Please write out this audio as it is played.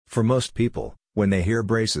For most people, when they hear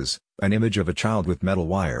braces, an image of a child with metal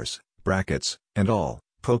wires, brackets, and all,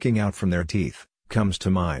 poking out from their teeth, comes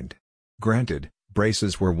to mind. Granted,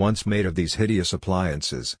 braces were once made of these hideous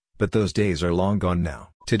appliances, but those days are long gone now.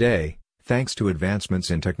 Today, thanks to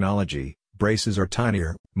advancements in technology, braces are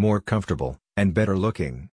tinier, more comfortable, and better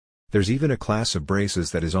looking. There's even a class of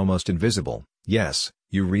braces that is almost invisible. Yes,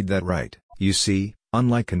 you read that right. You see,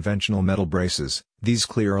 unlike conventional metal braces, these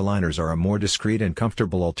clear aligners are a more discreet and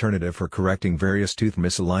comfortable alternative for correcting various tooth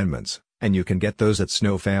misalignments, and you can get those at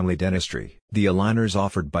Snow Family Dentistry. The aligners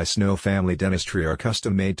offered by Snow Family Dentistry are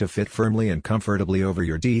custom made to fit firmly and comfortably over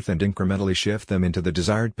your teeth and incrementally shift them into the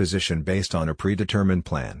desired position based on a predetermined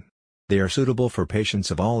plan. They are suitable for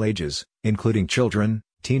patients of all ages, including children,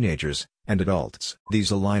 teenagers, and adults.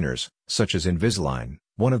 These aligners, such as Invisalign,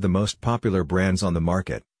 one of the most popular brands on the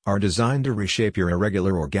market, are designed to reshape your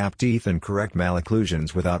irregular or gap teeth and correct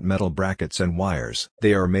malocclusions without metal brackets and wires.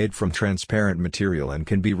 They are made from transparent material and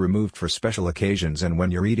can be removed for special occasions and when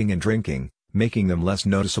you're eating and drinking, making them less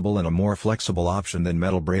noticeable and a more flexible option than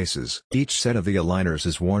metal braces. Each set of the aligners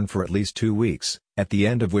is worn for at least 2 weeks, at the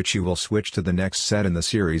end of which you will switch to the next set in the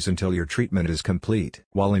series until your treatment is complete.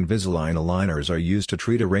 While Invisalign aligners are used to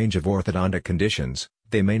treat a range of orthodontic conditions,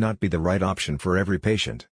 they may not be the right option for every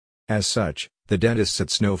patient. As such, the dentists at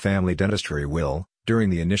Snow Family Dentistry will, during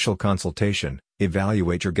the initial consultation,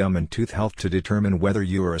 evaluate your gum and tooth health to determine whether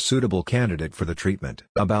you are a suitable candidate for the treatment.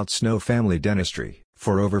 About Snow Family Dentistry.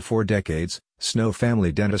 For over 4 decades, Snow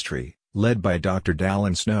Family Dentistry, led by Dr.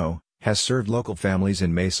 Dallin Snow, has served local families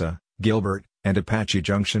in Mesa, Gilbert, and Apache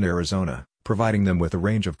Junction, Arizona, providing them with a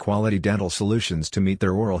range of quality dental solutions to meet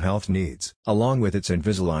their oral health needs. Along with its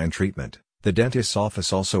Invisalign treatment, the dentist's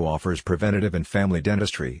office also offers preventative and family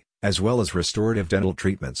dentistry, as well as restorative dental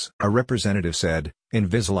treatments. A representative said,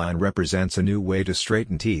 "Invisalign represents a new way to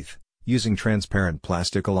straighten teeth, using transparent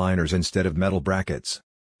plastic aligners instead of metal brackets."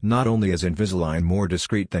 Not only is Invisalign more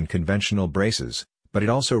discreet than conventional braces, but it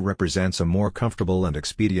also represents a more comfortable and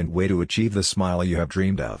expedient way to achieve the smile you have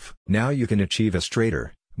dreamed of. Now you can achieve a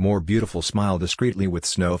straighter, more beautiful smile discreetly with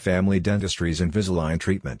Snow Family Dentistry's Invisalign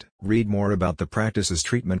treatment. Read more about the practice's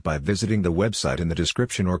treatment by visiting the website in the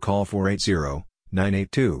description or call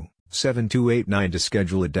 480-982-7289 to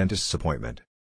schedule a dentist's appointment.